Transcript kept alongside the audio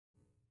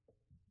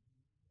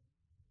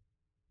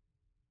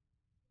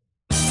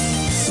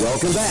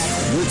Welcome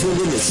back. You're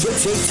tuned in to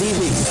ShipShape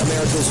TV,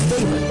 America's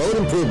favorite boat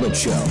improvement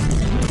show.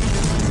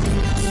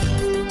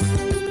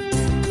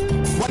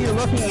 What you're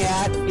looking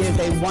at is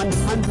a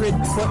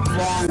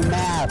 100-foot-long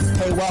mast.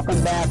 Hey,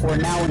 welcome back. We're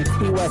now in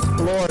Key West,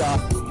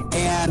 Florida,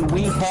 and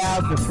we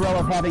have the thrill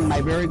of having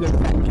my very good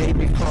friend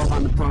JB Pearl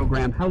on the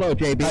program. Hello,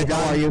 JB. Hi,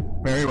 how are you?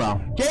 Very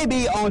well.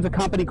 JB owns a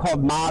company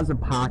called Moz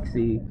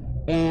Epoxy.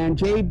 And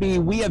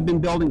JB, we have been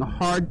building a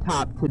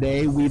hardtop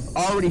today. We've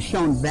already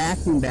shown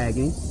vacuum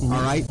bagging, all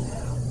right?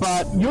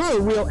 But you're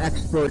a real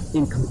expert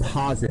in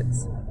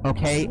composites,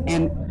 okay?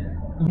 And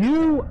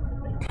you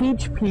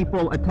teach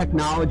people a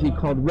technology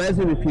called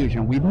resin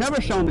infusion. We've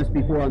never shown this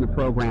before on the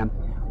program,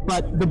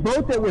 but the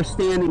boat that we're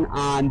standing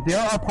on,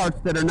 there are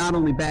parts that are not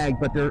only bagged,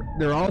 but there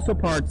are also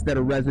parts that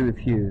are resin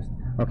infused,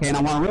 okay? And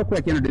I want to real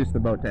quick introduce the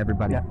boat to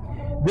everybody. Yeah.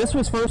 This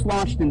was first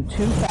launched in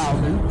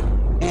 2000.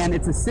 And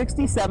it's a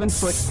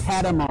 67-foot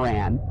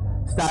catamaran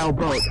style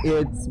boat.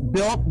 It's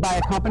built by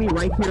a company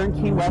right here in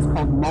Key West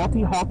called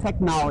Multi-Hull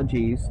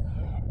Technologies,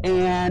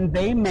 and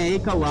they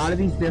make a lot of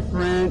these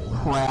different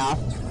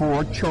crafts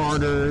for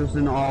charters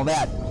and all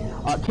that.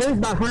 Carries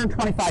about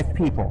 125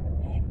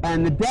 people,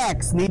 and the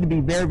decks need to be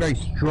very, very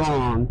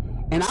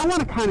strong. And I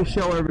want to kind of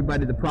show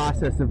everybody the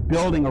process of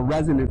building a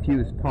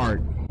resin-infused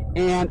part.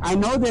 And I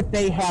know that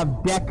they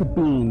have deck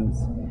beams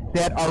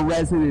that are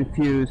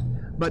resin-infused,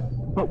 but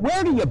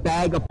where do you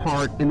bag a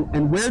part,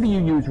 and where do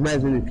you use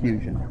resin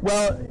infusion?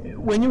 Well,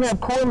 when you have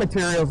core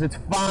materials, it's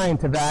fine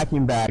to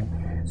vacuum bag.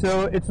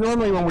 So it's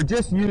normally when we're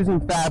just using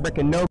fabric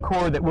and no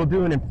core that we'll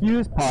do an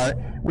infused part.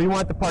 We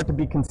want the part to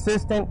be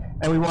consistent,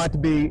 and we want it to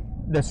be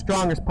the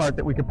strongest part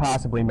that we could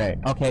possibly make.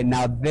 Okay,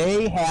 now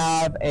they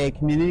have a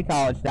community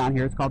college down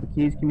here. It's called the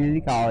Keys Community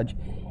College,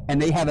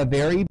 and they have a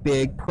very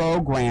big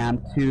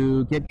program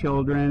to get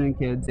children and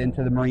kids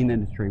into the marine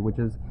industry, which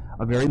is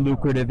a very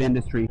lucrative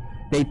industry.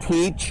 They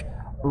teach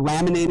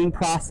laminating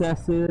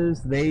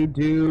processes, they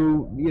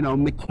do,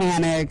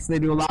 mechanics, they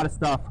do a lot of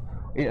stuff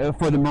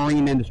for the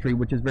marine industry,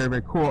 which is very,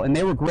 very cool. And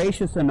they were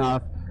gracious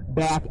enough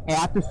back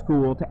at the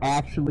school to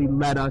actually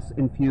let us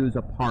infuse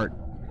a part.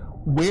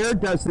 Where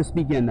does this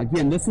begin?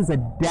 Again, this is a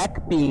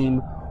deck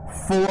beam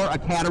for a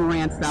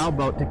catamaran style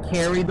boat to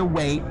carry the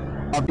weight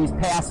of these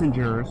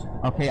passengers,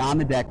 okay, on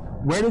the deck.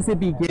 Where does it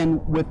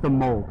begin with the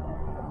mold?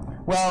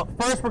 Well,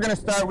 first we're going to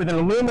start with an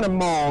aluminum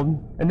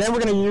mold, and then we're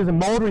going to use a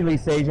mold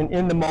release agent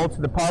in the mold so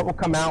the part will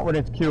come out when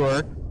it's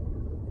cured.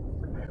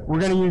 We're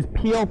going to use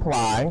peel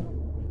ply.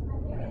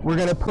 We're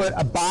going to put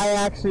a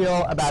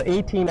biaxial, about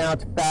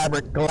 18-ounce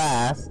fabric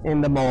glass in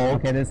the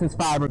mold. Okay, this is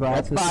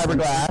fiberglass. That's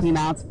fiberglass.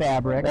 18-ounce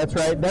fabric. That's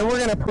right. Then we're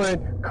going to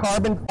put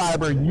carbon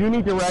fiber,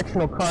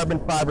 unidirectional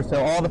carbon fiber,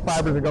 so all the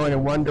fibers are going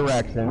in one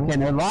direction. Okay,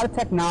 and there's a lot of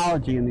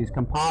technology in these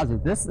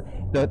composites.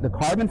 The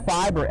carbon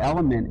fiber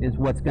element is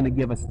what's going to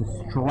give us the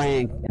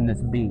strength in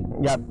this beam.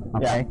 Yep.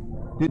 Okay.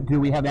 Yep.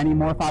 Do we have any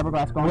more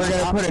fiberglass going on? We're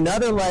going to put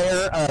another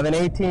layer of an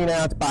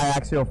 18-ounce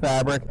biaxial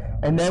fabric,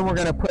 and then we're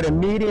going to put a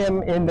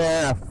medium in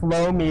there, a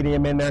flow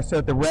medium in there, so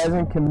that the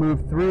resin can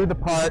move through the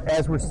part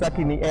as we're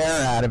sucking the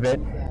air out of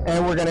it.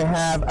 And we're going to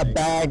have a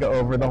bag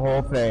over the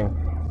whole thing.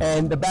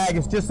 And the bag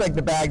is just like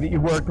the bag that you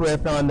worked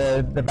with on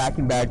the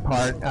vacuum bag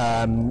part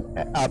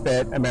up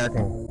at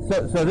American.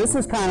 So this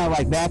is kind of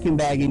like vacuum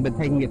bagging, but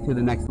taking it to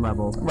the next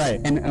level. Right.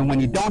 And when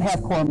you don't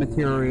have core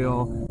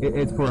material,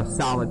 it's for a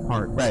solid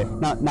part. Right.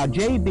 Now,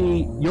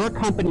 JB, your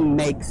company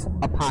makes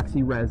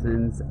epoxy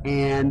resins,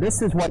 and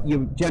this is what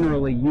you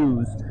generally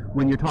use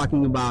when you're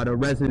talking about a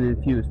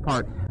resin-infused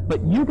part.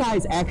 But you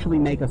guys actually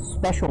make a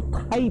special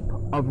type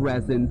of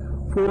resin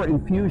for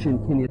infusion.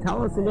 Can you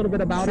tell us a little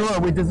bit about it? Sure.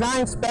 We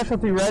design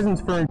specialty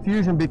resins for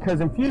infusion because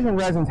infusion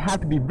resins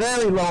have to be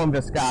very low in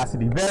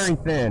viscosity, very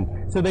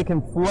thin, so they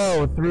can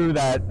flow through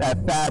that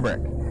fabric.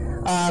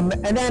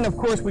 And then, of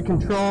course, we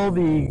control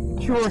the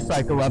cure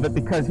cycle of it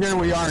because here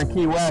we are in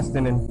Key West,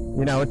 and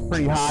it's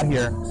pretty hot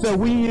here. So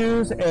we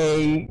use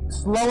a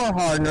slower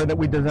hardener that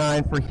we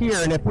designed for here,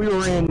 and if we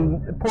were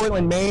in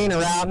Portland, Maine,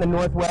 or out in the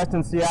Northwest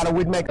in Seattle,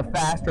 we'd make a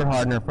faster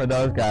hardener for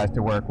those guys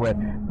to work with.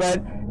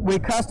 But we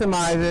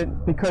customize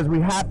it because we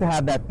have to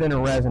have that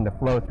thinner resin to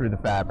flow through the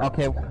fabric.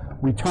 Okay,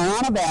 we turn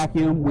on a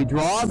vacuum, we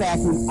draw a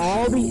vacuum,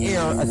 all the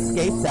air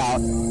escapes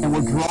out, and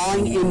we're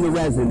drawing in the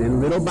resin,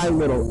 and little by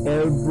little,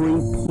 every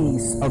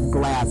piece of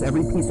glass,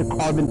 every piece of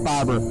carbon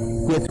fiber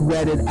gets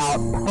wetted out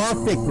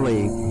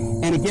perfectly.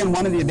 And again,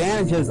 one of the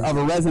advantages of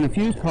a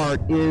resin-infused part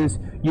is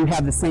you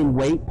have the same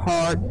weight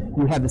part,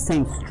 you have the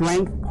same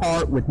strength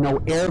part with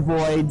no air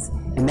voids,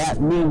 and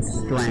that means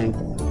strength,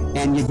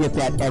 and you get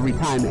that every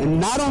time.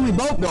 And not only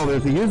boat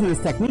builders are using this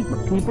technique,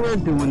 but people are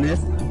doing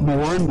this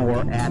more and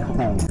more at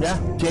home. Yeah.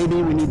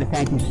 JB, we need to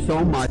thank you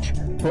so much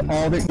for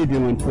all that you're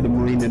doing for the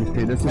marine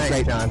industry. This is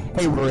great, John.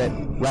 Hey, we're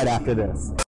right after this.